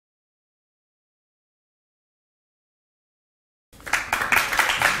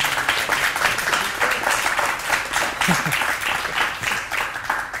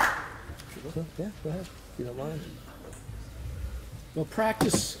Yeah, go ahead, if you don't mind. Well,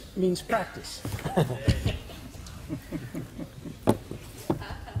 practice means practice.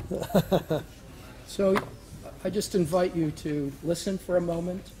 So I just invite you to listen for a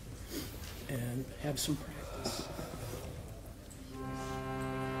moment and have some practice.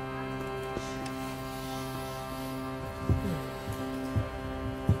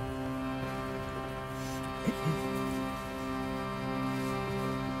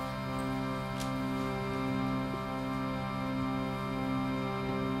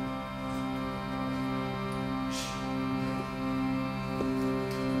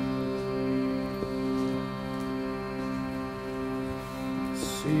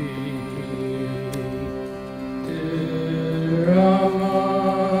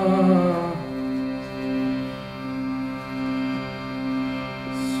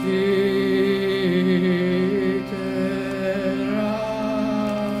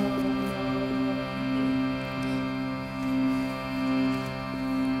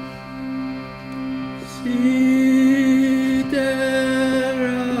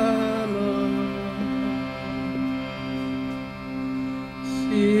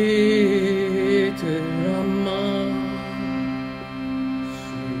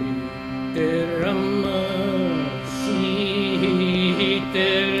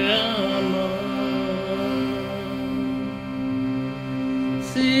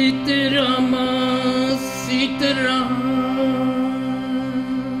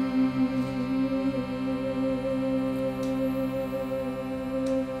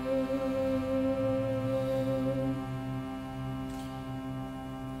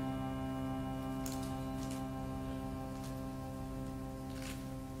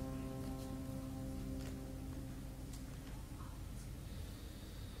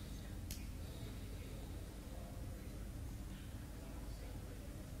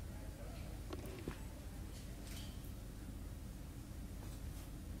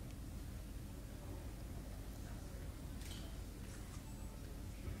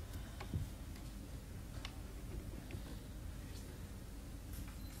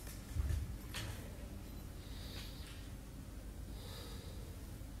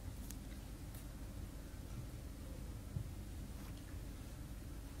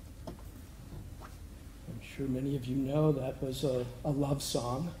 I'm sure many of you know that was a love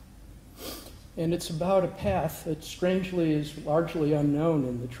song. And it's about a path that strangely is largely unknown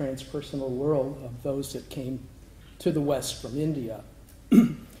in the transpersonal world of those that came to the West from India. The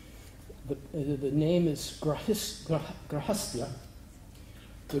name is Grahastya,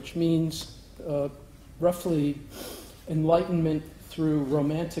 which means roughly enlightenment through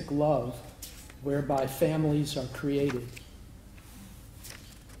romantic love, whereby families are created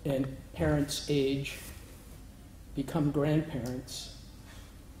and parents age, become grandparents,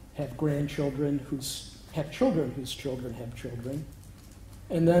 have grandchildren whose children have children,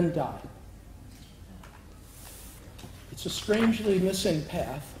 and then die. It's a strangely missing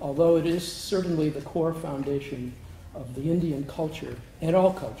path, although it is certainly the core foundation of the Indian culture, and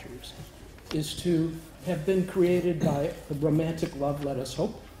all cultures, is to have been created by the romantic love, let us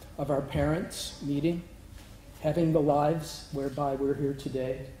hope, of our parents meeting, having the lives whereby we're here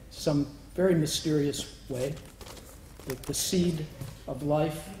today, some very mysterious way, that the seed of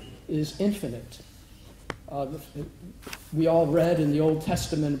life is infinite. We all read in the Old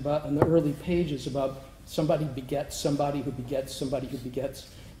Testament about, in the early pages, about somebody begets somebody who begets somebody who begets.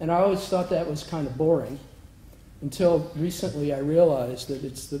 And I always thought that was kind of boring, until recently I realized that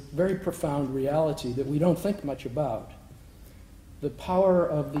it's the very profound reality that we don't think much about. The power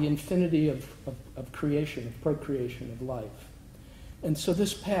of the infinity of creation, of procreation, of life. And so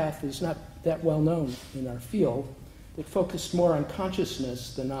this path is not that well known in our field. It focused more on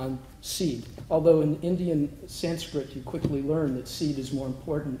consciousness than on seed. Although in Indian Sanskrit you quickly learn that seed is more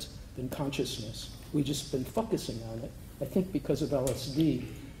important than consciousness. We've just been focusing on it, I think because of LSD.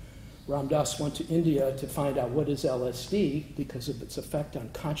 Ram Dass went to India to find out what is LSD because of its effect on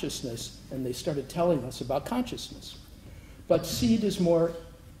consciousness, and they started telling us about consciousness. But seed is more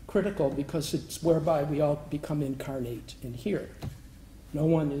critical because it's whereby we all become incarnate in here. No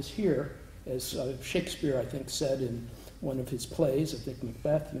one is here, as Shakespeare, I think, said in one of his plays, I think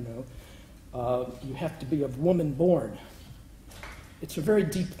Macbeth, you have to be of woman born. It's a very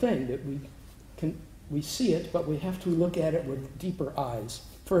deep thing that we see it, but we have to look at it with deeper eyes.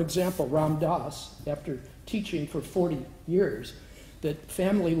 For example, Ram Dass, after teaching for 40 years, that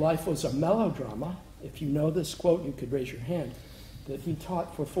family life was a melodrama. If you know this quote, you could raise your hand. That he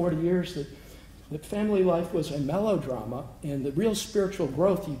taught for 40 years that family life was a melodrama, and the real spiritual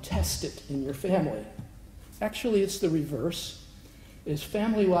growth, you test it in your family. Actually, it's the reverse. is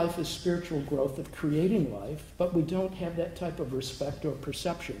family life is spiritual growth of creating life, but we don't have that type of respect or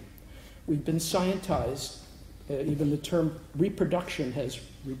perception. We've been scientized. Even the term reproduction has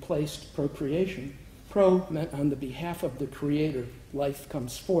replaced procreation. Pro meant on the behalf of the creator, life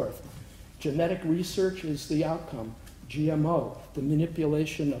comes forth. Genetic research is the outcome. GMO, the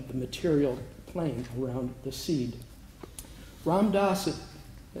manipulation of the material plane around the seed. Ram Dass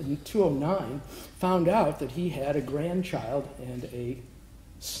in 2009 found out that he had a grandchild and an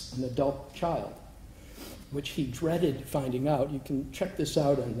adult child, which he dreaded finding out. You can check this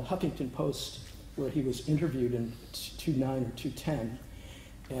out on the Huffington Post, where he was interviewed in 2009 or 2010.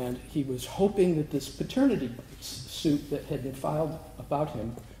 And he was hoping that this paternity suit that had been filed about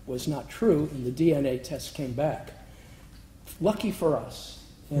him was not true, and the DNA test came back. Lucky for us,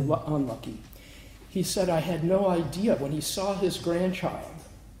 and unlucky. He said, I had no idea. When he saw his grandchild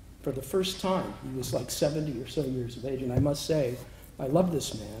for the first time, he was like 70 or so years of age, and I must say, I love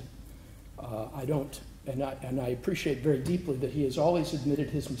this man. And I appreciate very deeply that he has always admitted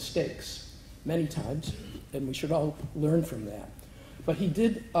his mistakes many times, and we should all learn from that. But he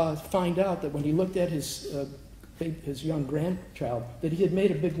did find out that when he looked at his young grandchild, that he had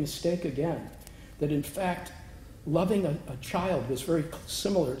made a big mistake again. That in fact, loving a child was very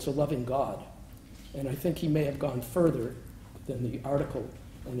similar to loving God. And I think he may have gone further than the article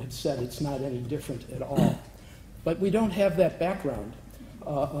and had said it's not any different at all. But we don't have that background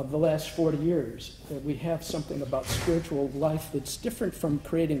of the last 40 years. We have something about spiritual life that's different from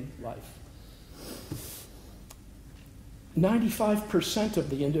creating life. 95% of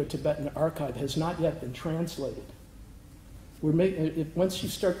the Indo-Tibetan archive has not yet been translated. Once you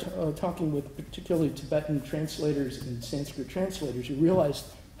start talking with particularly Tibetan translators and Sanskrit translators, you realize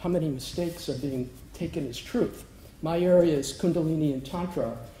how many mistakes are being taken as truth. My area is Kundalini and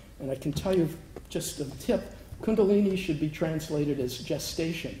Tantra, and I can tell you just a tip, Kundalini should be translated as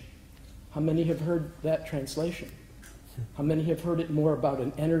gestation. How many have heard that translation? How many have heard it more about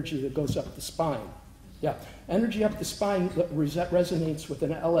an energy that goes up the spine? Yeah, energy up the spine resonates with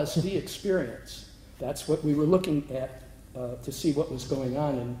an LSD experience. That's what we were looking at to see what was going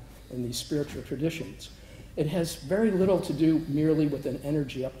on in these spiritual traditions. It has very little to do merely with an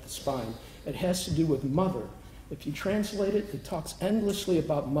energy up the spine. It has to do with mother. If you translate it, it talks endlessly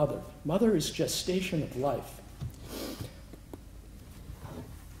about mother. Mother is gestation of life.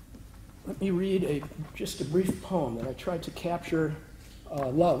 Let me read just a brief poem that I tried to capture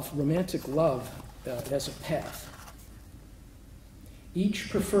love, romantic love, as a path. Each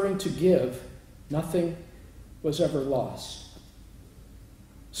preferring to give, nothing was ever lost.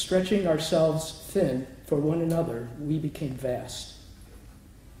 Stretching ourselves thin for one another, we became vast.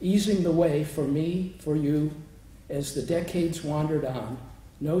 Easing the way for me, for you, as the decades wandered on,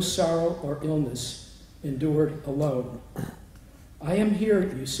 no sorrow or illness endured alone. I am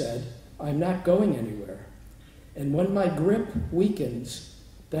here, you said, I'm not going anywhere. And when my grip weakens,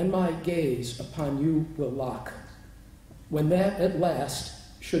 then my gaze upon you will lock. When that at last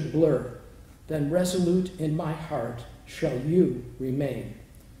should blur, then resolute in my heart shall you remain.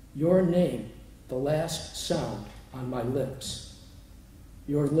 Your name, the last sound on my lips.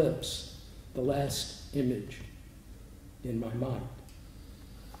 Your lips, the last image in my mind.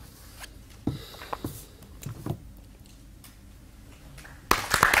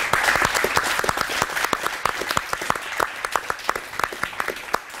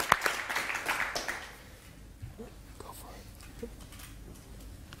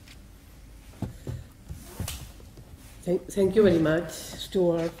 Thank you very much,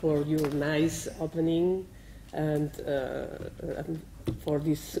 Stuart, for your nice opening and for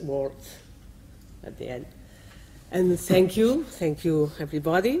these words at the end. And thank you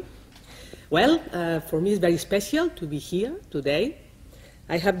everybody. Well, for me it's very special to be here today.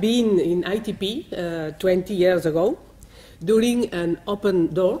 I have been in ITP 20 years ago during an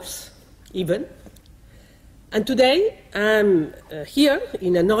open doors event. And today I'm here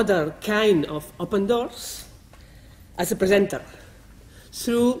in another kind of open doors as a presenter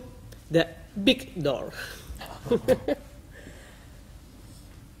through the big door.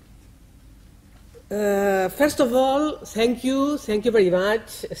 First of all, thank you very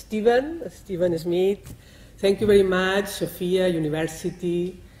much, Stephen Smith. Thank you very much, Sophia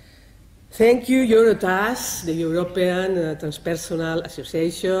University. Thank you, Eurotas, the European Transpersonal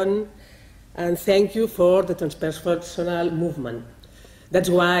Association. And thank you for the Transpersonal movement. That's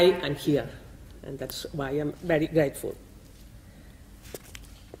why I'm here. And that's why I'm very grateful.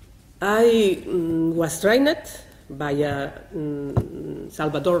 I was trained by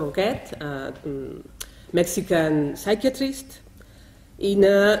Salvador Roquet, a Mexican psychiatrist, in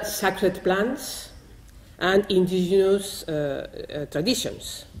sacred plants and indigenous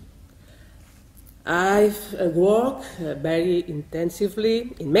traditions. I've worked very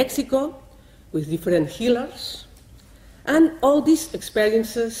intensively in Mexico with different healers, and all these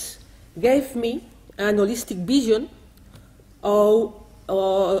experiences gave me an holistic vision of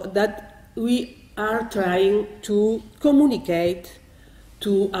that we are trying to communicate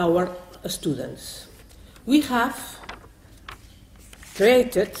to our students. We have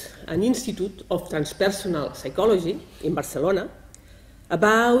created an institute of transpersonal psychology in Barcelona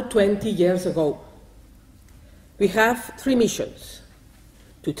about 20 years ago. We have 3 missions: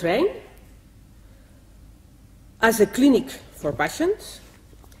 to train as a clinic for patients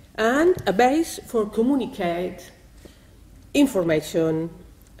and a base for communicate information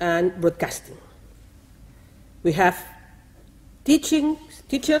and broadcasting. We have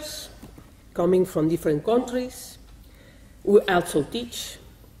teachers coming from different countries. We also teach,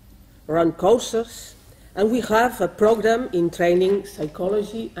 run courses, and we have a program in training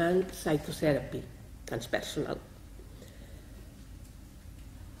psychology and psychotherapy, transpersonal.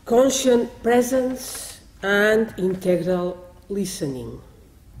 Conscious presence and integral listening,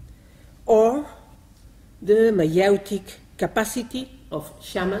 or the meiotic capacity of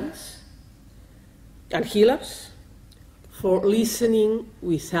shamans and healers for listening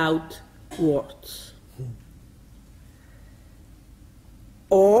without words.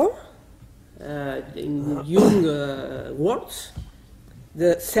 Or, in Jung words,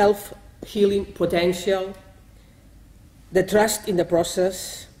 the self-healing potential, the trust in the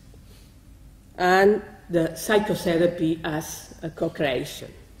process, and the psychotherapy as a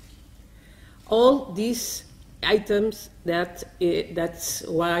co-creation. All these items, that's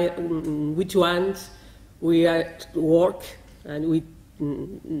why which ones we work and we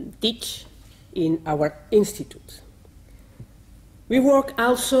teach in our institute. We work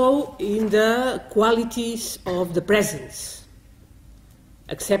also in the qualities of the presence,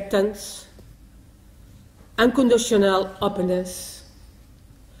 acceptance, unconditional openness,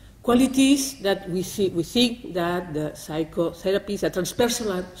 qualities that we think that the psychotherapies, the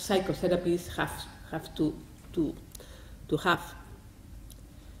transpersonal psychotherapies have to have.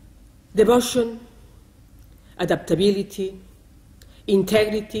 Devotion, adaptability,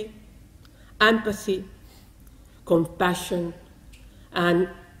 integrity, empathy, compassion, and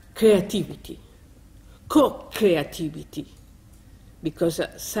creativity, co-creativity, because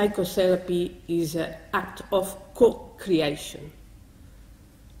psychotherapy is an act of co-creation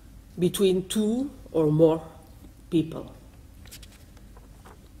between 2 or more people.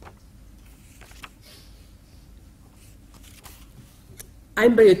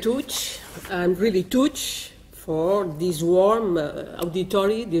 I'm very touched, I'm really touched for this warm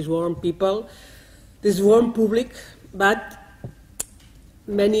auditory, these warm people, this warm public, but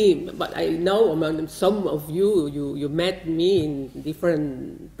I know among some of you met me in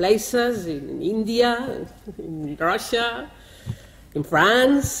different places, in India, in Russia, in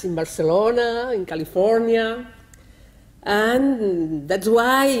France, in Barcelona, in California, and that's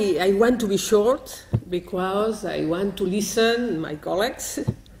why I want to be short, because I want to listen my colleagues,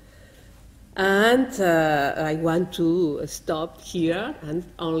 and I want to stop here and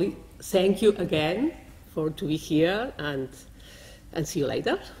only thank you again for to be here, and see you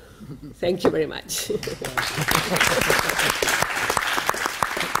later. Thank you very much.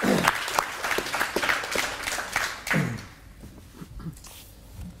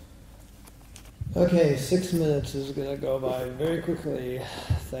 Okay, 6 minutes is going to go by very quickly.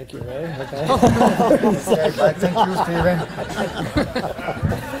 Thank you, Ray. Okay. Thank you, Stephen.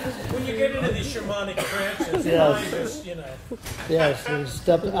 When you get into these shamanic trances, Yes. just, Yes, you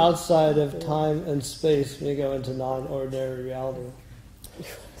step outside of time and space when you go into non-ordinary reality.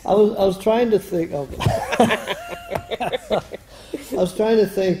 I was trying to think. Oh. I was trying to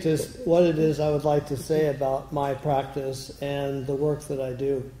think just what it is I would like to say about my practice and the work that I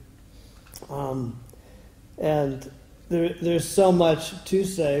do. And there's so much to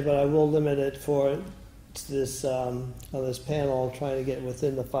say, but I will limit it for this on this panel, trying to get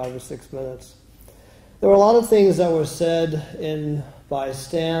within the 5 or 6 minutes. There were a lot of things that were said by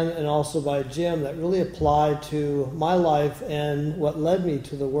Stan and also by Jim that really applied to my life and what led me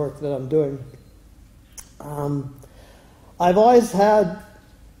to the work that I'm doing. I've always had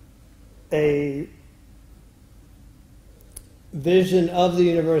a vision of the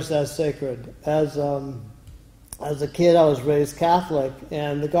universe as sacred. As a kid, I was raised Catholic,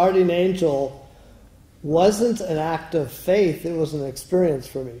 and the guardian angel wasn't an act of faith, it was an experience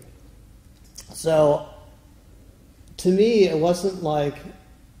for me. So, to me, it wasn't like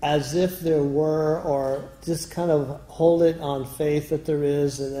as if there were, or just kind of hold it on faith that there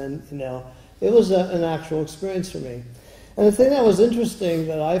is, and then, It was an actual experience for me. And the thing that was interesting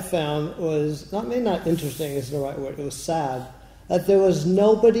that I found was, maybe not interesting is the right word, it was sad, that there was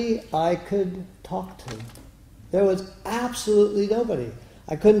nobody I could talk to. There was absolutely nobody.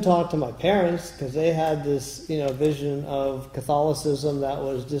 I couldn't talk to my parents because they had this, vision of Catholicism that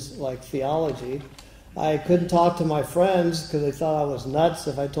was just like theology. I couldn't talk to my friends because they thought I was nuts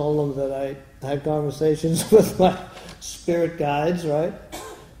if I told them that I had conversations with my spirit guides, right?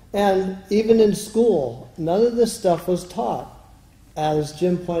 And even in school, none of this stuff was taught. As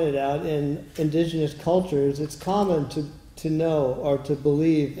Jim pointed out, in indigenous cultures, it's common to know or to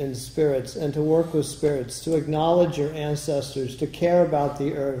believe in spirits and to work with spirits, to acknowledge your ancestors, to care about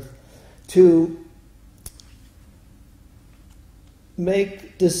the earth, to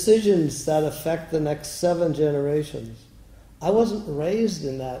make decisions that affect the next 7 generations. I wasn't raised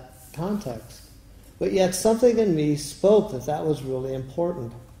in that context, but yet something in me spoke that was really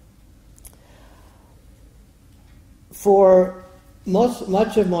important. For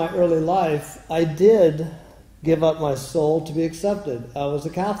much of my early life, I did give up my soul to be accepted. I was a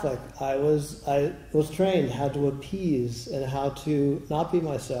Catholic. I was trained how to appease and how to not be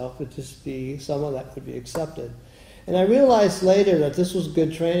myself, but just be someone that could be accepted. And I realized later that this was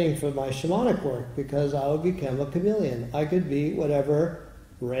good training for my shamanic work because I would become a chameleon. I could be whatever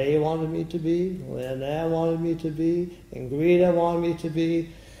Ray wanted me to be, Lena wanted me to be, Ingrida wanted me to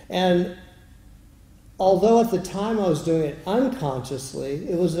be. And although at the time I was doing it unconsciously,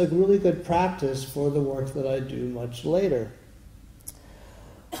 it was a really good practice for the work that I do much later.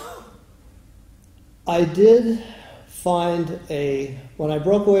 I did find when I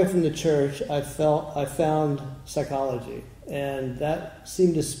broke away from the church, I found psychology, and that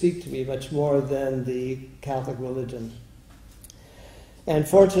seemed to speak to me much more than the Catholic religion. And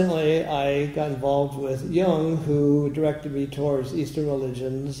fortunately, I got involved with Jung, who directed me towards Eastern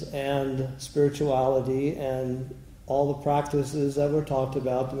religions and spirituality and all the practices that were talked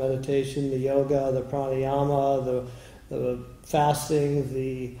about, the meditation, the yoga, the pranayama, the fasting,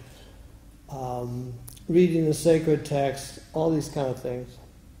 the reading the sacred text, all these kind of things.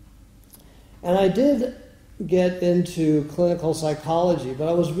 And I did get into clinical psychology, but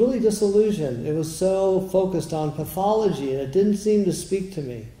I was really disillusioned. It was so focused on pathology, and it didn't seem to speak to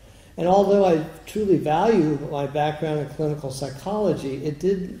me. And although I truly value my background in clinical psychology, it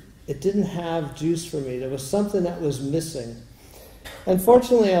didn't have juice for me. There was something that was missing. And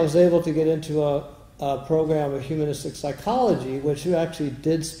fortunately, I was able to get into a program of humanistic psychology, which actually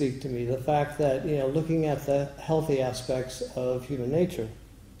did speak to me, the fact that, looking at the healthy aspects of human nature.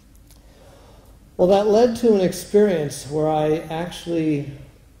 Well, that led to an experience where I actually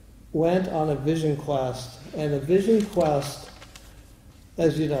went on a vision quest. And a vision quest,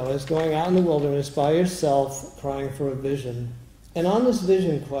 as you know, is going out in the wilderness by yourself, crying for a vision. And on this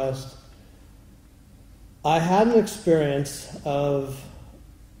vision quest, I had an experience of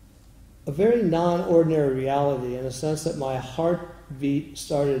a very non-ordinary reality, in the sense that my heartbeat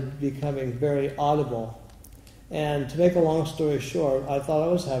started becoming very audible. And to make a long story short, I thought I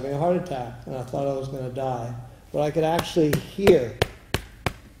was having a heart attack, and I thought I was going to die. But I could actually hear.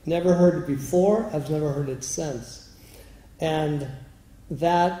 Never heard it before, I've never heard it since. And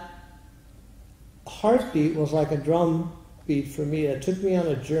that heartbeat was like a drum beat for me. It took me on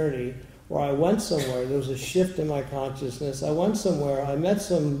a journey where I went somewhere. There was a shift in my consciousness. I went somewhere, I met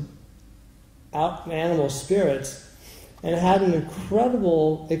some animal spirits, and had an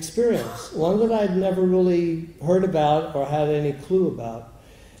incredible experience, one that I'd never really heard about or had any clue about.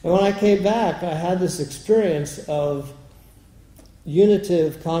 And when I came back, I had this experience of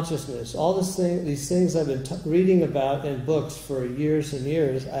unitive consciousness. All these things I've been reading about in books for years and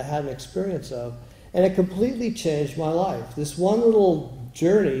years, I had an experience of. And it completely changed my life. This one little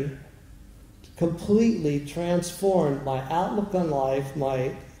journey completely transformed my outlook on life,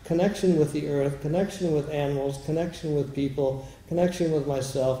 my connection with the earth, connection with animals, connection with people, connection with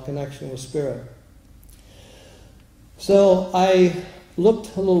myself, connection with spirit. So I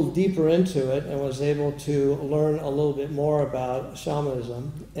looked a little deeper into it and was able to learn a little bit more about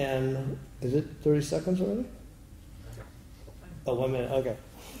shamanism. And is it 30 seconds already? Oh, 1 minute, okay.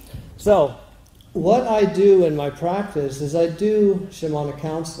 So what I do in my practice is I do shamanic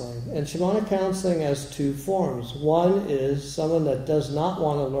counseling. And shamanic counseling has 2 forms. One is someone that does not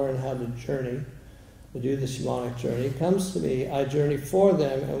want to learn how to journey, to do the shamanic journey, comes to me, I journey for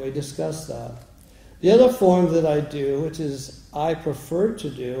them, and we discuss that. The other form that I do, which is I prefer to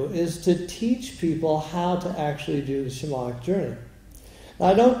do, is to teach people how to actually do the shamanic journey. Now,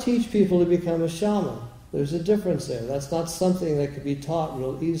 I don't teach people to become a shaman. There's a difference there. That's not something that could be taught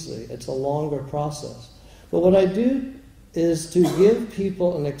real easily. It's a longer process. But what I do is to give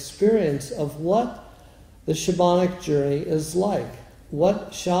people an experience of what the shamanic journey is like,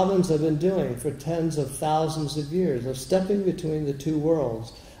 what shamans have been doing for tens of thousands of years, of stepping between the two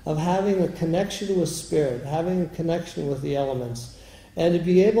worlds, of having a connection with spirit, having a connection with the elements, and to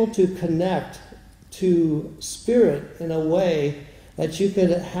be able to connect to spirit in a way that you can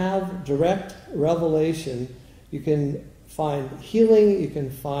have direct revelation. You can find healing, you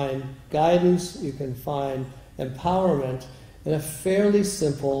can find guidance, you can find empowerment in a fairly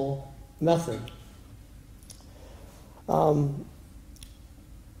simple method.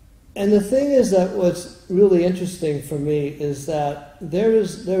 And the thing is that what's really interesting for me is that there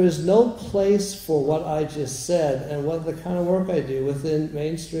is no place for what I just said and what the kind of work I do within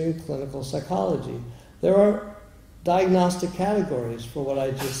mainstream clinical psychology. There are diagnostic categories for what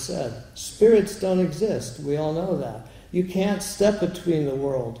I just said. Spirits don't exist. We all know that. You can't step between the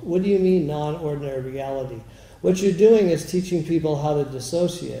world. What do you mean non-ordinary reality? What you're doing is teaching people how to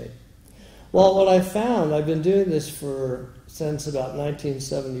dissociate. Well, what I found, I've been doing this since about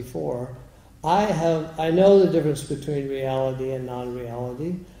 1974. I know the difference between reality and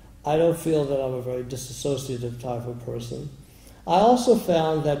non-reality. I don't feel that I'm a very disassociative type of person. I also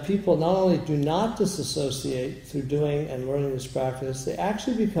found that people not only do not disassociate through doing and learning this practice, they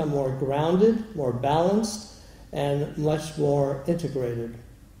actually become more grounded, more balanced, and much more integrated.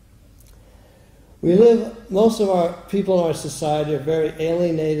 Most of our people in our society are very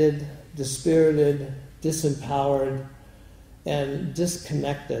alienated, dispirited, disempowered, and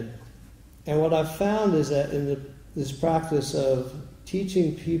disconnected. And what I've found is that in this practice of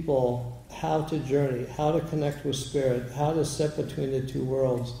teaching people how to journey, how to connect with spirit, how to step between the two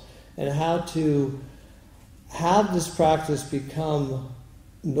worlds, and how to have this practice become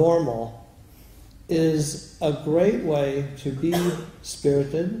normal is a great way to be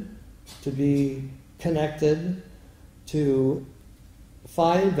spirited, to be connected, to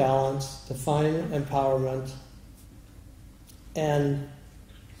find balance, to find empowerment, and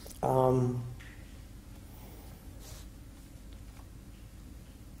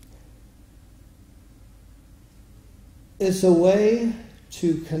it's a way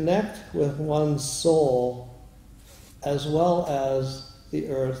to connect with one's soul as well as the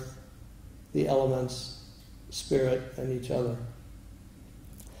earth, the elements, spirit, and each other.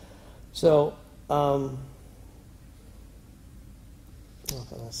 So, how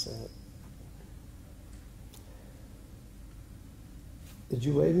can I say it? Did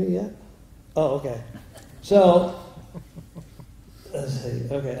you wave me yet? Oh, okay. So, let's see.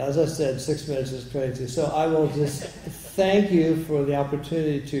 Okay, as I said, 6 minutes is crazy. So I will just thank you for the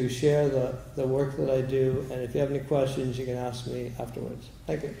opportunity to share the work that I do. And if you have any questions, you can ask me afterwards.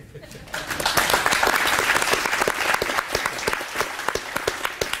 Thank you.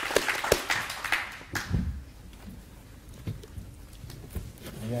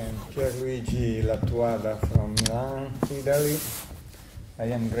 I am Pierluigi Lattuada from Milan, Italy. I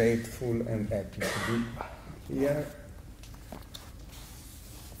am grateful and happy to be here.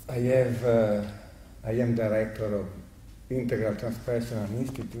 I am director of Integral Transpersonal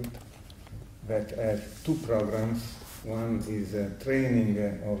Institute that has 2 programs. One is training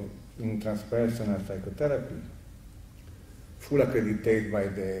in transpersonal psychotherapy, full accredited by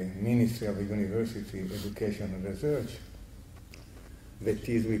the Ministry of University Education and Research. That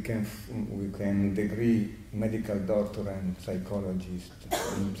is, we can degree medical doctor and psychologist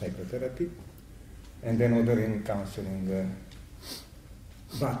in psychotherapy, and another in counseling.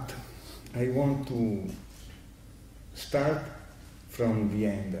 But I want to start from the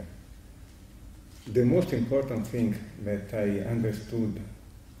end. The most important thing that I understood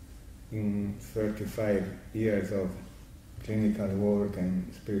in 35 years of clinical work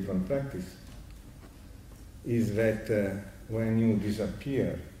and spiritual practice is that when you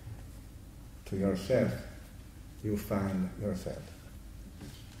disappear to yourself, you find yourself.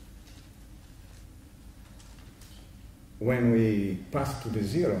 When we pass to the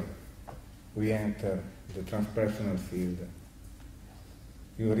zero, we enter the transpersonal field.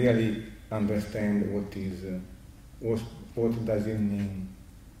 You really understand what does it mean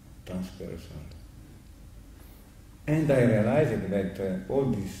transpersonal. And I realized that all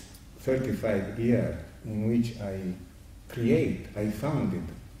these 35 years in which I founded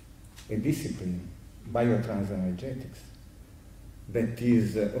a discipline, biotransenergetics, that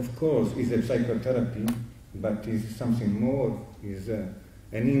is, of course, is a psychotherapy, but is something more, is an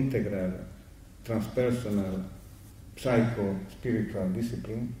integral, transpersonal, psycho-spiritual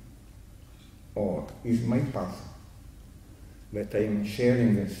discipline, or is my path that I am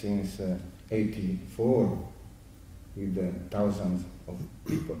sharing since 1984 with thousands of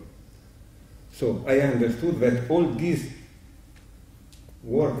people. So I understood that all these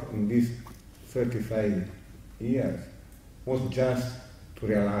work in these 35 years was just to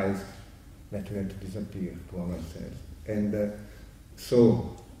realize that we had to disappear to ourselves. And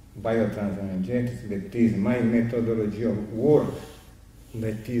so, biotransenergetics, that is my methodology of work,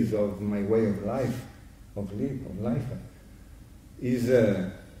 that is of my way of life, is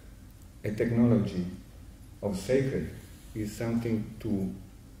a technology of sacred, is something to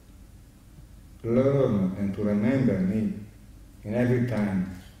learn and to remember me in every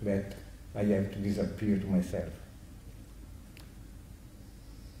time that I have to disappear to myself.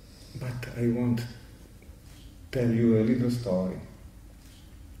 But I want to tell you a little story.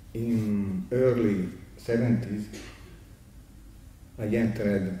 In early 70s, I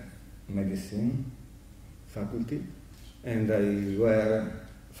entered medicine faculty and I were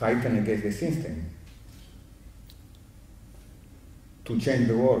fighting against the system to change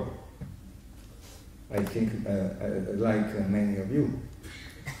the world. I think like many of you.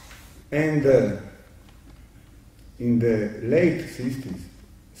 And in the late 60s,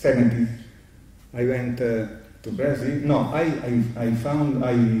 70s, I went to Brazil. No, I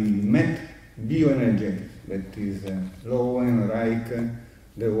met bioenergetics, that is Low and Reich,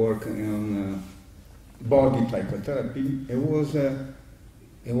 they work on body psychotherapy.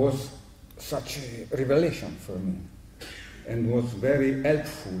 It was such a revelation for me and was very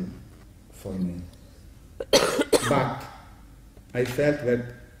helpful for me. But I felt that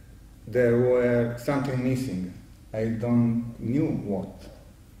there were something missing. I don't knew what.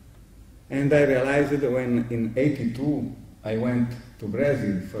 And I realized that when in 82 I went to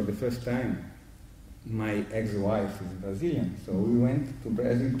Brazil for the first time. My ex-wife is Brazilian, so we went to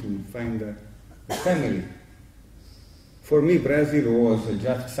Brazil to find a family. For me, Brazil was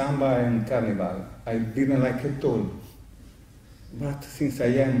just samba and carnival. I didn't like it at all. But since I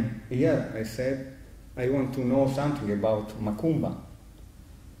am here, I said, I want to know something about Macumba,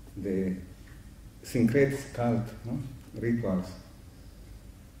 the syncretic cult, rituals.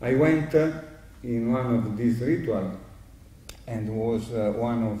 I went in one of these rituals and was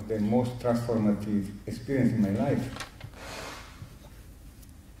one of the most transformative experiences in my life.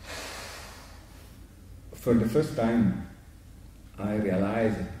 For the first time, I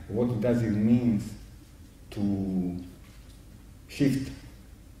realized what does it mean to shift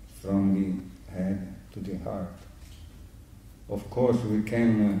from the head to the heart. Of course, we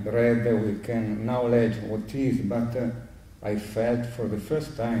can read, we can knowledge what is, but I felt for the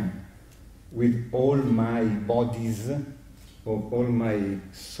first time with all my bodies, of all my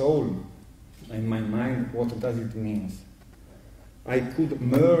soul and my mind, what does it mean? I could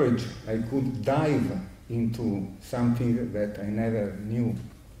merge, I could dive into something that I never knew.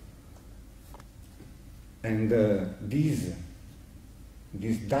 And this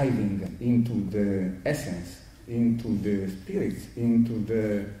diving into the essence, into the spirits, into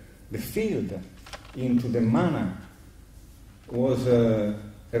the field, into the mana, was a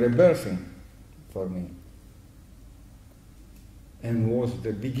rebirthing for me, and was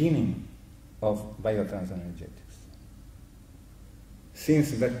the beginning of biotransenergetics.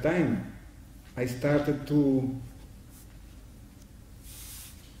 Since that time, I started to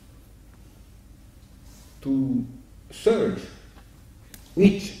search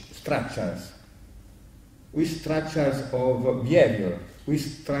which structures of behavior, which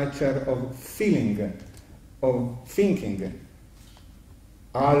structure of feeling, of thinking,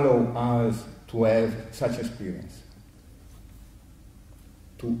 allow us to have such experience,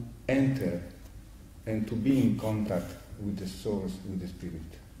 to enter and to be in contact with the source, with the spirit,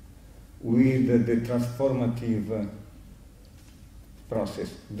 with the transformative process,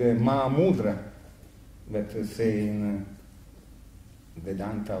 the Mahamudra that say in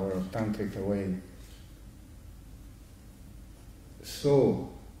Vedanta or Tantric way. So,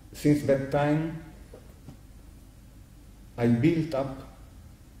 since that time, I built up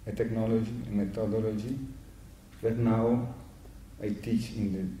a technology, a methodology that now I teach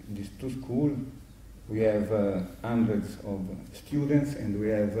in these two schools. We have hundreds of students, and we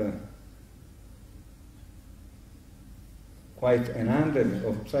have quite 100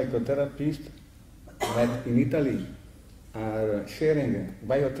 of psychotherapists that in Italy are sharing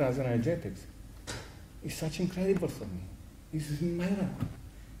biotransenergetics. It's such incredible for me. It's a miracle.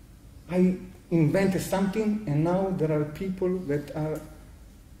 I invented something, and now there are people that are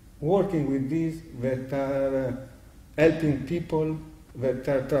working with this, that are helping people, that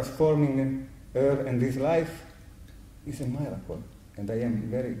are transforming her and this life. It's a miracle, and I am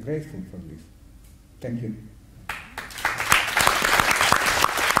very grateful for this. Thank you.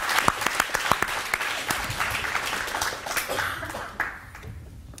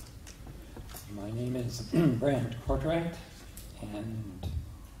 My name is Brand Cortract, and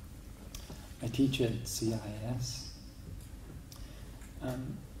I teach at CIS. I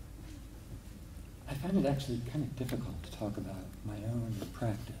find it actually kind of difficult to talk about my own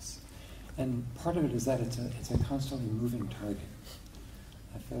practice. And part of it is that it's a constantly moving target.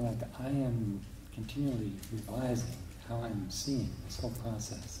 I feel like I am continually revising how I'm seeing this whole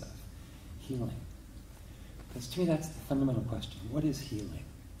process of healing. Because to me that's the fundamental question. What is healing?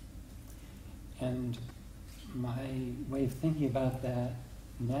 And my way of thinking about that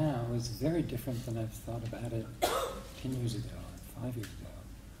now is very different than I've thought about it 10 years ago, or 5 years ago,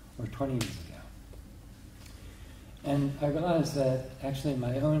 or 20 years ago. And I realized that actually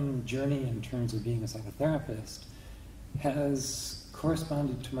my own journey in terms of being a psychotherapist has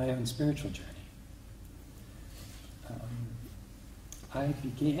corresponded to my own spiritual journey. I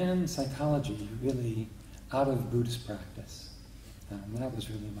began psychology really out of Buddhist practice. That was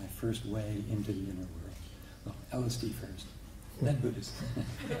really my first way into the inner world. Well, LSD first, then Buddhism.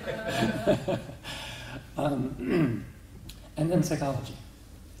 And then psychology.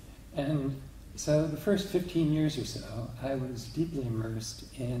 And so the first 15 years or so, I was deeply immersed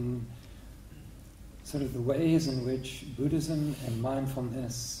in sort of the ways in which Buddhism and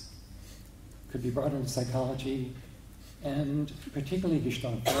mindfulness could be brought into psychology, and particularly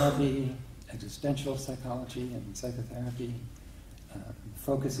Gestalt therapy, existential psychology and psychotherapy,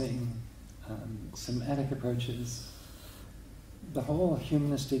 focusing, somatic approaches. The whole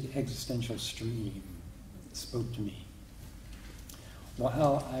humanistic existential stream spoke to me.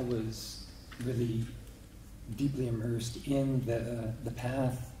 While I was really deeply immersed in the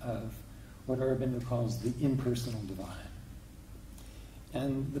path of what Aurobindo calls the impersonal divine.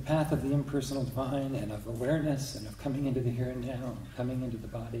 And the path of the impersonal divine and of awareness and of coming into the here and now, coming into the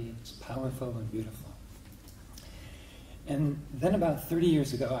body, it's powerful and beautiful. And then about 30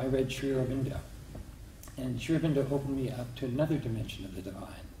 years ago, I read Sri Aurobindo. And Sri Aurobindo opened me up to another dimension of the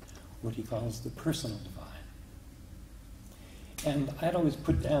divine, what he calls the personal divine. And I'd always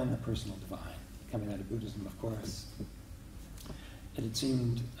put down the personal divine, coming out of Buddhism, of course. It had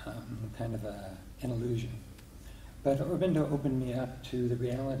seemed kind of an illusion. But Aurobindo opened me up to the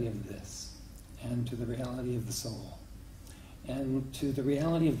reality of this, and to the reality of the soul, and to the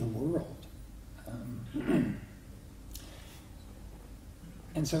reality of the world.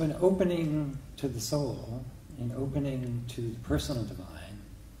 And so in opening to the soul, in opening to the personal divine,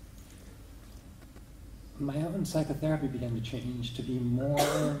 my own psychotherapy began to change to be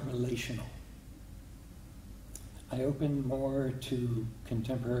more relational. I opened more to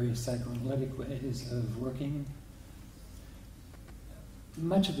contemporary psychoanalytic ways of working.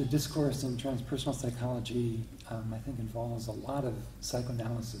 Much of the discourse in transpersonal psychology, I think, involves a lot of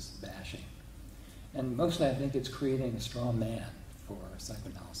psychoanalysis bashing. And mostly I think it's creating a straw man for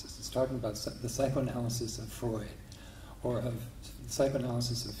psychoanalysis. It's talking about the psychoanalysis of Freud, or of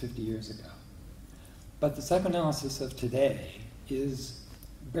psychoanalysis of 50 years ago. But the psychoanalysis of today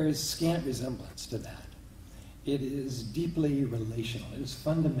bears scant resemblance to that. It is deeply relational. It is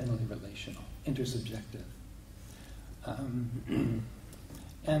fundamentally relational, intersubjective.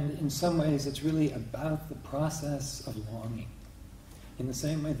 And in some ways, it's really about the process of longing. In the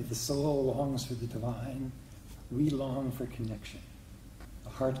same way that the soul longs for the divine, we long for connection. The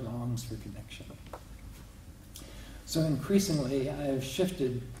heart longs for connection. So increasingly, I've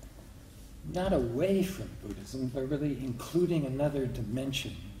shifted not away from Buddhism, but really including another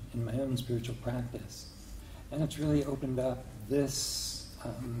dimension in my own spiritual practice. And it's really opened up this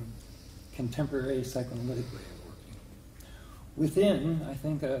contemporary psychoanalytic way of working. Within, I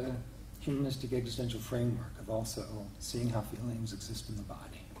think, a humanistic existential framework of also seeing how feelings exist in the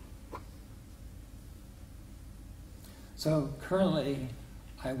body. So currently,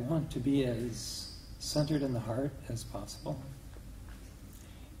 I want to be as centered in the heart as possible.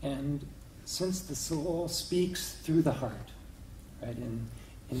 And since the soul speaks through the heart, right,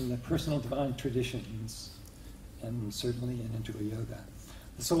 in the personal divine traditions, and certainly in integral yoga,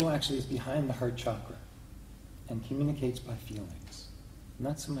 the soul actually is behind the heart chakra and communicates by feelings.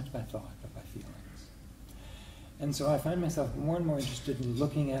 Not so much by thought, but by feelings. And so I find myself more and more interested in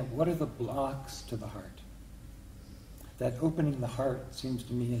looking at what are the blocks to the heart. That opening the heart seems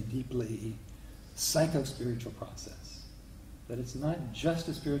to me a deeply psycho-spiritual process. That it's not just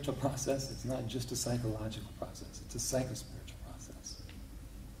a spiritual process, it's not just a psychological process, it's a psycho-spiritual process.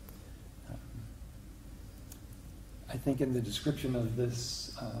 I think in the description of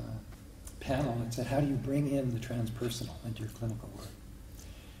this panel, it said, how do you bring in the transpersonal into your clinical work?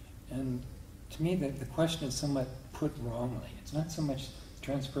 And to me, the question is somewhat put wrongly. It's not so much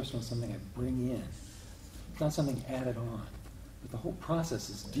transpersonal as something I bring in. It's not something added on. But the whole process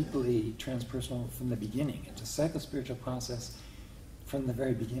is deeply transpersonal from the beginning. It's a psycho-spiritual process from the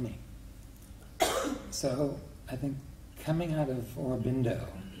very beginning. So I think coming out of Aurobindo,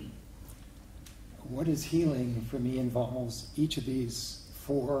 what is healing for me involves each of these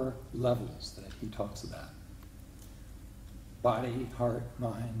 4 levels that he talks about: body, heart,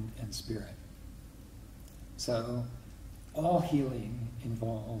 mind, and spirit. So all healing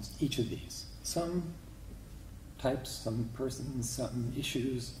involves each of these. Some types, some persons, some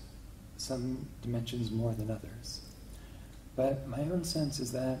issues, some dimensions more than others. But my own sense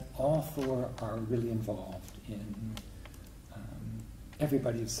is that all 4 are really involved in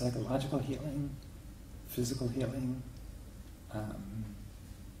everybody's psychological healing, physical healing,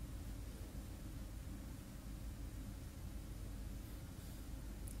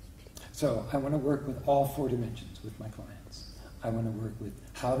 so I want to work with all 4 dimensions with my clients. I want to work with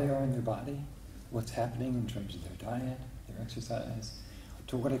how they are in their body, what's happening in terms of their diet, their exercise,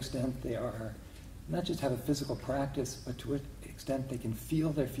 to what extent they are, not just have a physical practice, but to what extent they can feel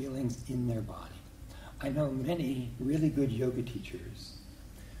their feelings in their body. I know many really good yoga teachers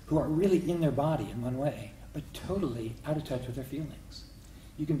who are really in their body in one way, but totally out of touch with their feelings.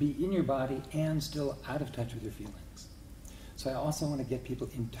 You can be in your body and still out of touch with your feelings. So I also want to get people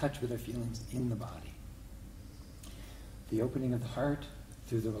in touch with their feelings in the body. The opening of the heart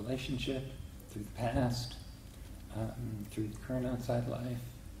through the relationship, through the past, through the current outside life,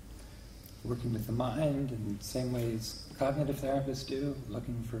 working with the mind in the same ways cognitive therapists do,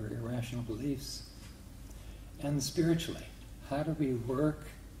 looking for irrational beliefs. And spiritually, how do we work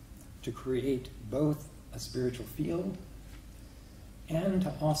to create both a spiritual field and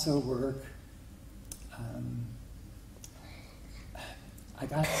to also work. I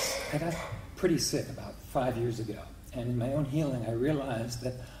got pretty sick about 5 years ago, and in my own healing I realized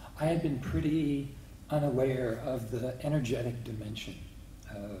that I had been pretty unaware of the energetic dimension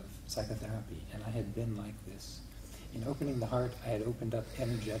of psychotherapy, and I had been like this. In opening the heart, I had opened up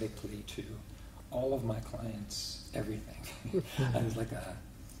energetically to all of my clients, everything. I was like a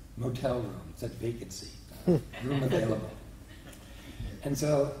motel room, it said vacancy, room available. And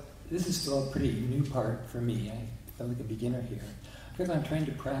so this is still a pretty new part for me. I feel like a beginner here, because I'm trying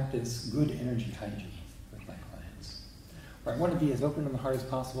to practice good energy hygiene with my clients. Where I want to be as open in the heart as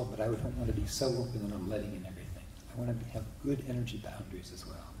possible, but I don't want to be so open that I'm letting in everything. I want to have good energy boundaries as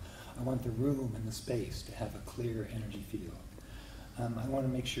well. I want the room and the space to have a clear energy field. I want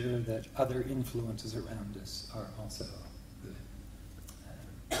to make sure that other influences around us are also good.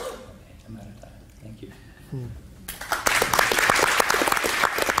 Okay, I'm out of time. Thank you.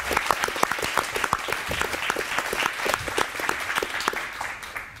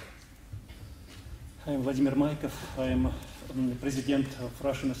 I'm Vladimir Maikov. I'm president of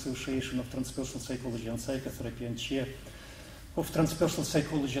Russian Association of Transpersonal Psychology and Psychotherapy and chair of Transpersonal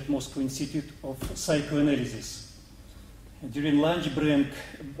Psychology at Moscow Institute of Psychoanalysis. During lunch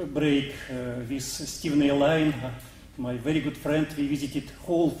break with Stephen Elaine, my very good friend, we visited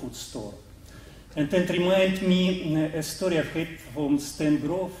Whole Foods store. And it reminded me a story I've heard from Stan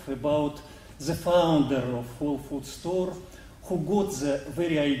Grof about the founder of Whole Foods store, who got the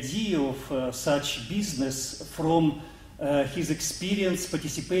very idea of such business from his experience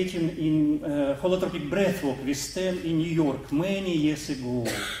participating in holotropic breathwork with Stan in New York many years ago.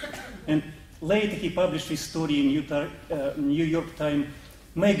 And later he published his story in New York Times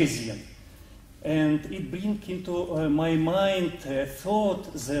magazine. And it brings into my mind a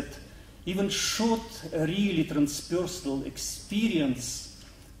thought that even short, really transpersonal experience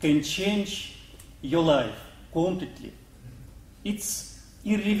can change your life completely. It's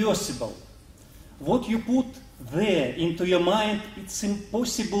irreversible. What you put there into your mind, it's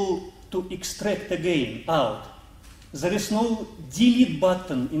impossible to extract again out. There is no delete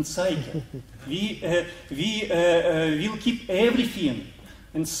button in psyche. We will keep everything.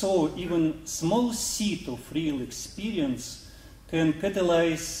 And so even small seed of real experience can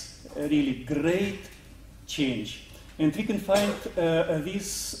catalyze a really great change. And we can find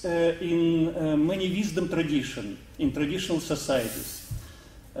this in many wisdom traditions, in traditional societies.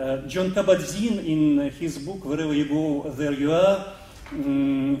 John Kabat-Zinn, in his book, Wherever You Go, There You Are,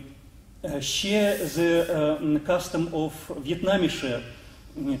 share the custom of Vietnamese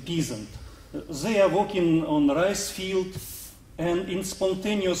peasant. They are walking on rice field, and in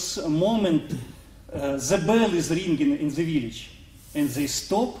spontaneous moment, the bell is ringing in the village. And they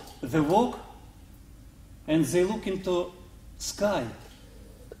stop the walk, and they look into sky.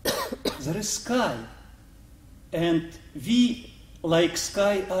 There is sky. And we, like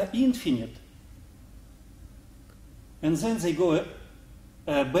sky, are infinite. And then they go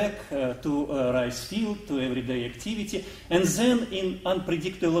back to rice field, to everyday activity. And then in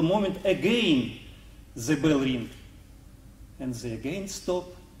unpredictable moment, again, the bell rings. and they again stop,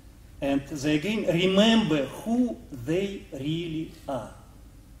 and they again remember who they really are.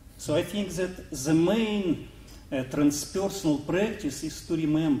 So I think that the main transpersonal practice is to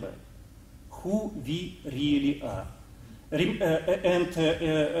remember who we really are. It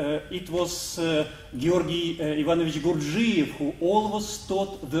was Georgy Ivanovich Gurdjieff who always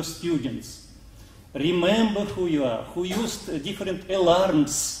taught the students, remember who you are, who used different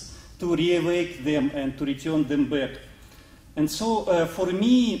alarms to reawake them and to return them back. And so for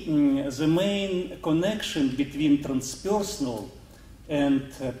me, the main connection between transpersonal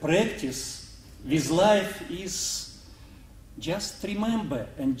and practice with life is just remember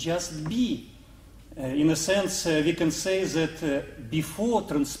and just be. In a sense, we can say that before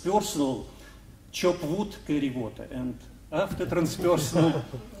transpersonal, chop wood, carry water, and after transpersonal,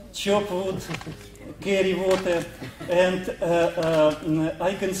 chop wood, carry water, and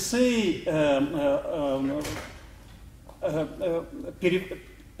I can say,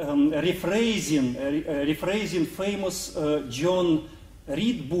 rephrasing famous John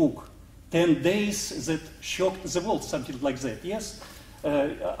Reed book, 10 Days That Shocked the World, something like that, yes?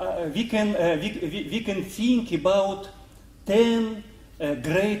 We can think about 10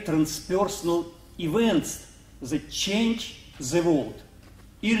 great transpersonal events that change the world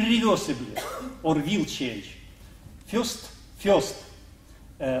irreversibly or will change. First,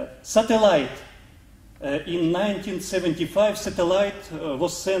 satellite. In 1975, satellite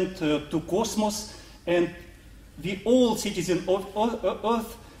was sent to cosmos, and all citizens of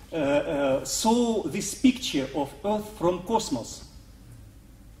Earth saw this picture of Earth from cosmos.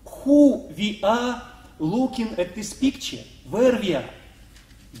 Who we are looking at this picture, where we are,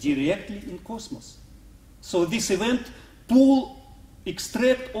 directly in cosmos. So this event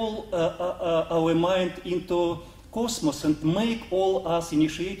extract all our mind into cosmos and make all us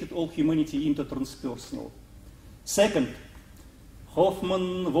initiated, all humanity into transpersonal. Second,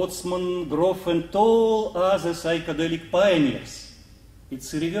 Hoffman, Watsman, Grof, and all other psychedelic pioneers.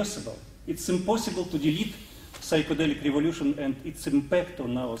 It's irreversible. It's impossible to delete psychedelic revolution and its impact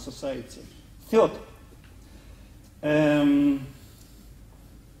on our society. Third,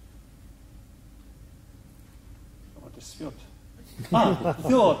 what is third?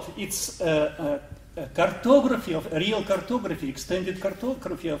 Third, it's cartography of real cartography, extended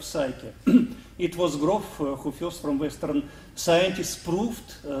cartography of psyche. It was Grof who first, from Western scientists,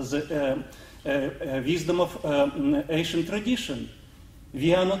 proved the wisdom of ancient tradition.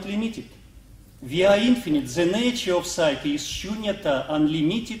 We are not limited. We are infinite. The nature of psyche is shunyata,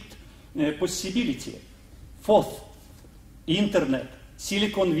 unlimited possibility. Fourth, internet,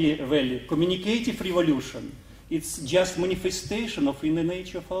 Silicon Valley, communicative revolution. It's just manifestation of inner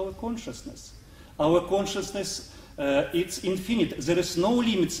nature of our consciousness. Our consciousness, it's infinite. There is no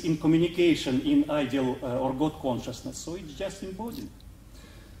limits in communication in ideal or God consciousness, so it's just embodied.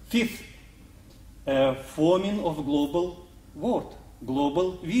 Fifth, forming of global world.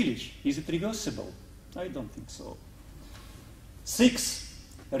 Global village. Is it reversible? I don't think so. Six,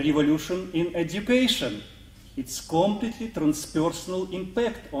 revolution in education. It's completely transpersonal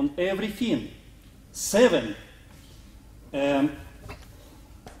impact on everything. Seven,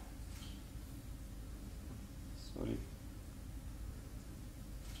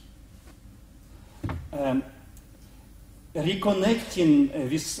 reconnecting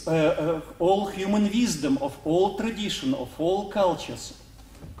with all human wisdom of all tradition, of all cultures.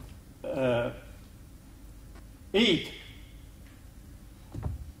 8,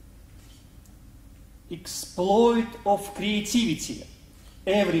 exploit of creativity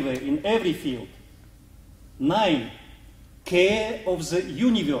everywhere, in every field. 9, care of the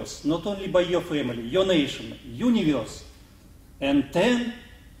universe, not only by your family, your nation, universe. And 10,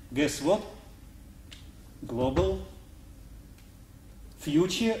 guess what? Global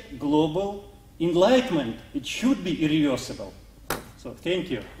future, global enlightenment. It should be irreversible. So thank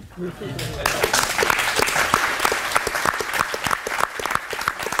you.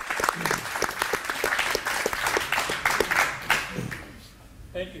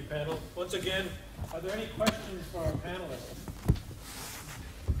 Thank you, panel. Once again, are there any questions for our panelists?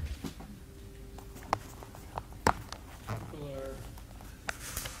 People are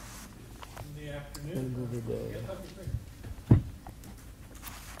in the afternoon.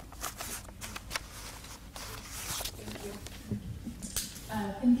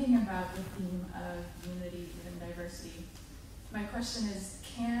 Thinking about the theme of unity and diversity, my question is,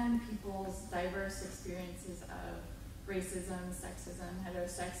 can people's diverse experiences of racism, sexism,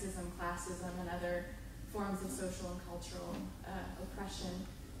 heterosexism, classism, and other forms of social and cultural oppression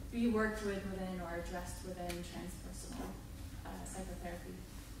be worked with within or addressed within transpersonal psychotherapy?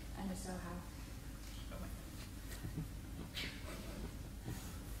 And if so, how?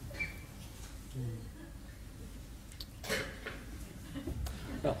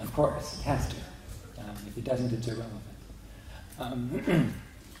 Of course, it has to. If it doesn't, it's irrelevant.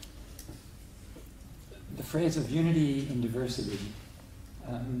 The phrase of unity in diversity,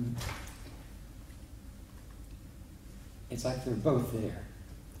 it's like they're both there.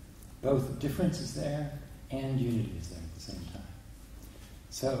 Both difference is there and unity is there at the same time.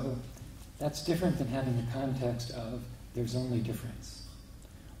 So that's different than having the context of there's only difference.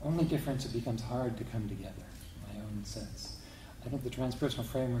 Only difference, it becomes hard to come together, in my own sense. I think the transpersonal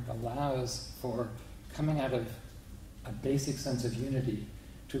framework allows for coming out of a basic sense of unity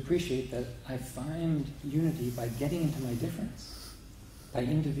to appreciate that I find unity by getting into my difference. By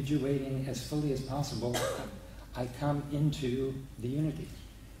individuating as fully as possible, I come into the unity.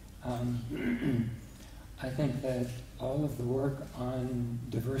 I think that all of the work on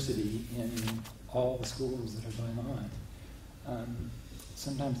diversity in all the schools that are going on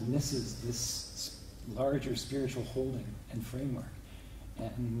sometimes misses this larger spiritual holding and framework,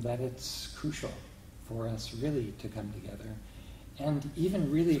 and that it's crucial for us really to come together and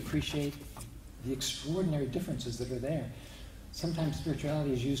even really appreciate the extraordinary differences that are there. Sometimes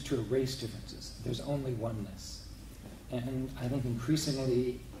spirituality is used to erase differences. There's only oneness. And I think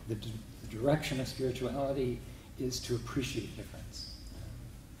increasingly the direction of spirituality is to appreciate difference.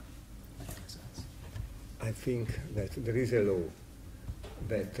 That makes sense. I think that there is a law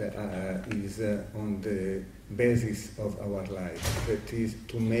that is on the basis of our life, that is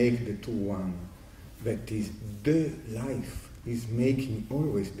to make the two one. That is, the life is making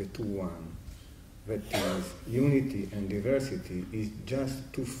always the two one. That is, unity and diversity is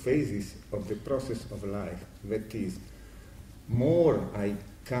just two phases of the process of life. That is, more I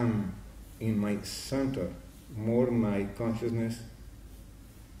come in my center, more my consciousness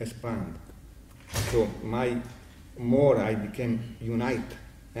expand. So more I became unite,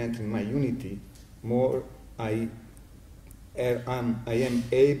 and in my unity, more I am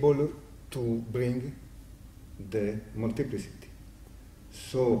able to bring the multiplicity.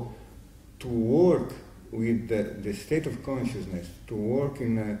 So to work with the state of consciousness, to work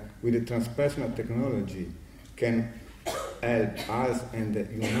with the transpersonal technology can help us and the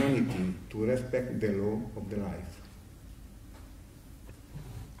humanity to respect the law of the life.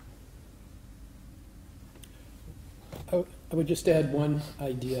 I would just add one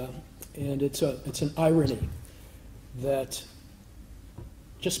idea, and it's an irony that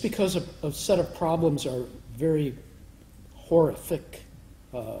just because a set of problems are very horrific,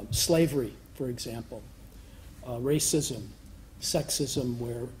 slavery, for example, racism, sexism,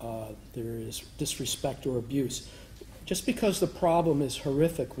 where there is disrespect or abuse, just because the problem is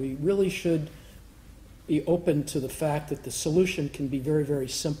horrific, we really should be open to the fact that the solution can be very, very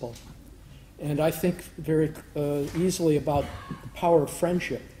simple. And I think very easily about the power of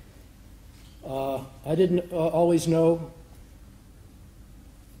friendship. I didn't always know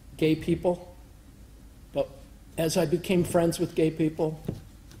gay people, but as I became friends with gay people,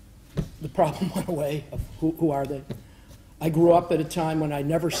 the problem went away of who are they. I grew up at a time when I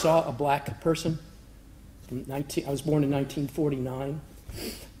never saw a black person. I was born in 1949,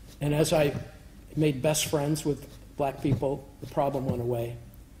 and as I made best friends with black people, the problem went away.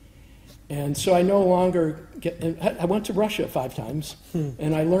 And so I no longer I went to Russia 5 times,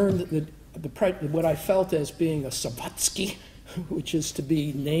 and I learned that what I felt as being a Savatsky, which is to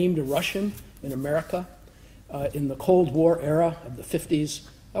be named a Russian in America in the Cold War era of the 50s,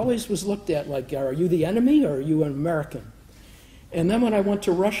 always was looked at like, are you the enemy or are you an American? And then when I went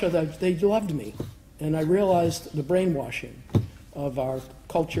to Russia, they loved me. And I realized the brainwashing of our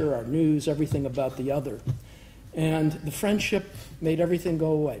culture, our news, everything about the other. And the friendship made everything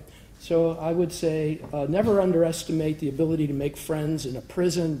go away. So I would say never underestimate the ability to make friends in a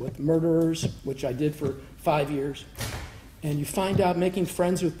prison with murderers, which I did for 5 years. And you find out making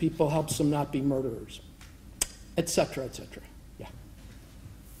friends with people helps them not be murderers, et cetera, et cetera. Yeah.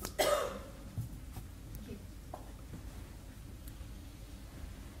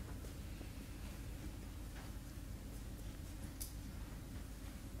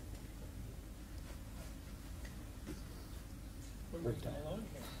 We're moving along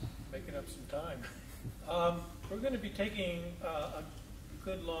here, making up some time. We're going to be taking a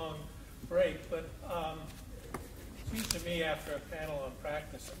good long break, but it seems to me after a panel on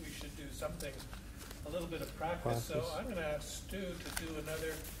practice that we should do something, a little bit of practice. So I'm going to ask Stu to do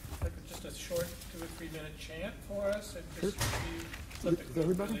another, just a short 2 or 3 minute chant for us, and just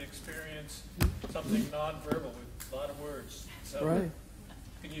really experience something nonverbal with a lot of words. So right.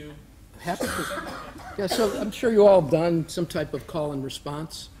 Can you? Happy to. Yeah, so I'm sure you all have done some type of call and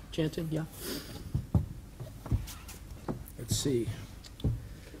response chanting, yeah? Let's see.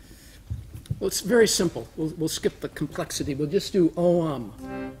 Well, it's very simple. We'll skip the complexity. We'll just do Om.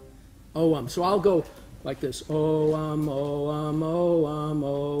 So I'll go like this, and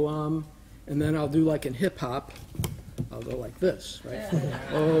then I'll do like in hip hop, I'll go like this, right?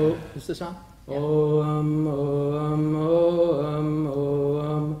 Oh, is this on?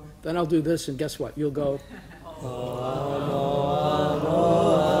 Then I'll do this, and guess what? You'll go.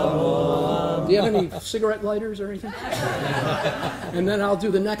 Do you have any cigarette lighters or anything? And then I'll do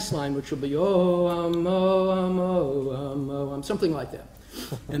the next line, which will be something like that.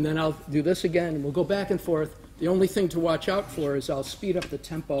 And then I'll do this again, and we'll go back and forth. The only thing to watch out for is I'll speed up the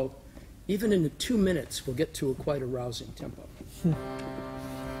tempo. Even in 2 minutes, we'll get to quite a rousing tempo.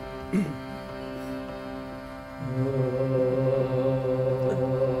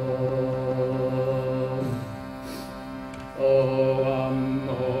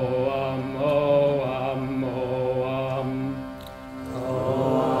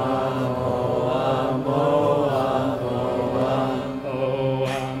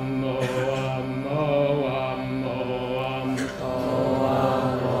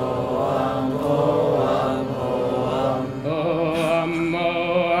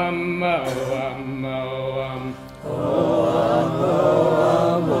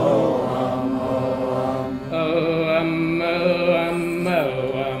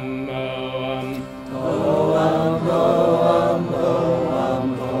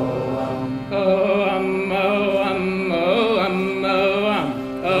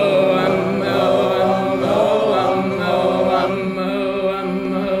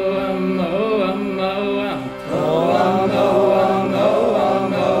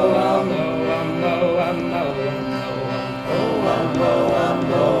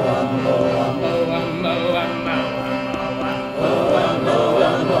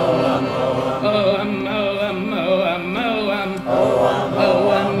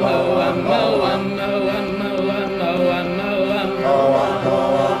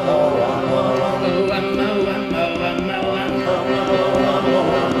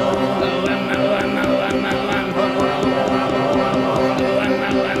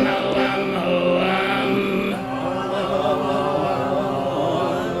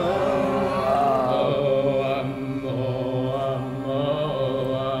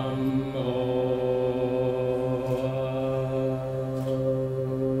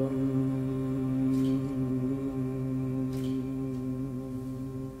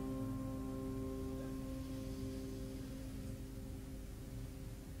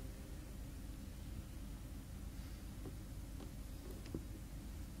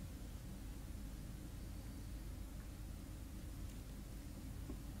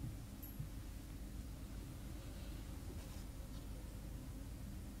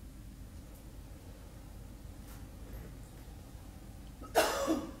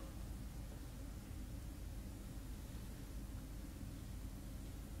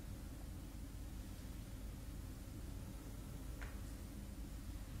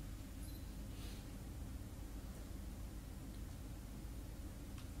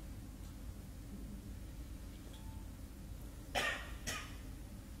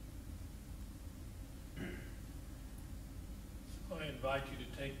 I invite you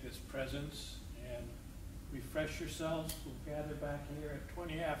to take this presence and refresh yourselves. We'll gather back here at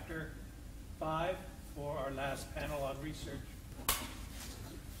 20 after 5 for our last panel on research.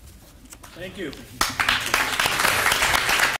 Thank you.